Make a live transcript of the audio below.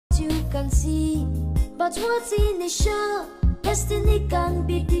you can see. But what's in the show? Destiny can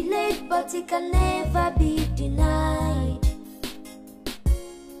be delayed, but it can never be denied.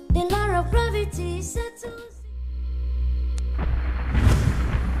 The law of gravity settles.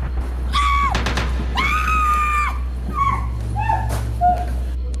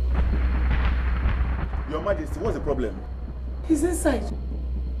 Your Majesty, what's the problem? He's inside.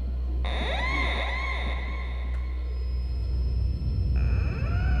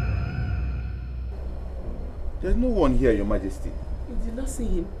 There's no one here, Your Majesty. You did not see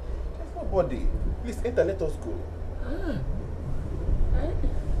him? There's nobody. Please enter, let us go.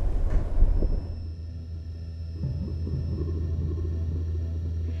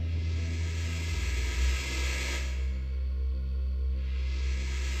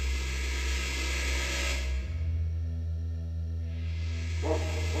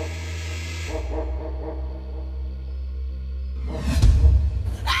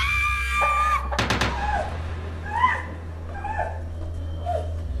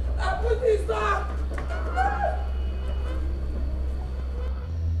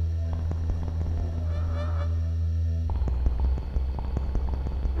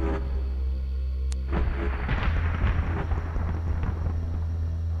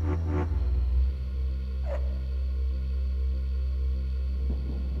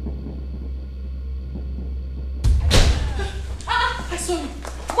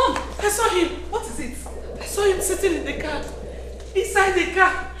 Sitting in the car. Inside the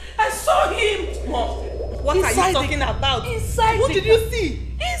car. I saw him. Mom, what are you talking about? Inside what did you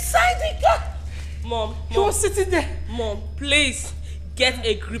see? Inside the car. Mom, he was sitting there. Mom, please get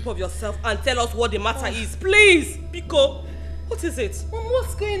a grip of yourself and tell us what the matter is. Please. Biko, what is it? Mom,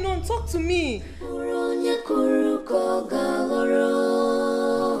 what's going on? Talk to me.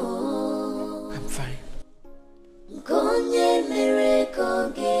 I'm fine.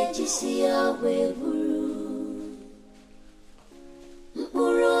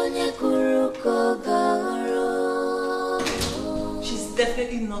 She's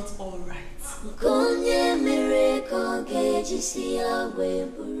definitely not all right.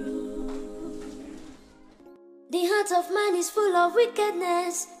 The heart of man is full of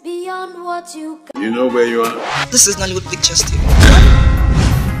wickedness beyond what you can. You know where you are? This is Nollywood Pictures TV.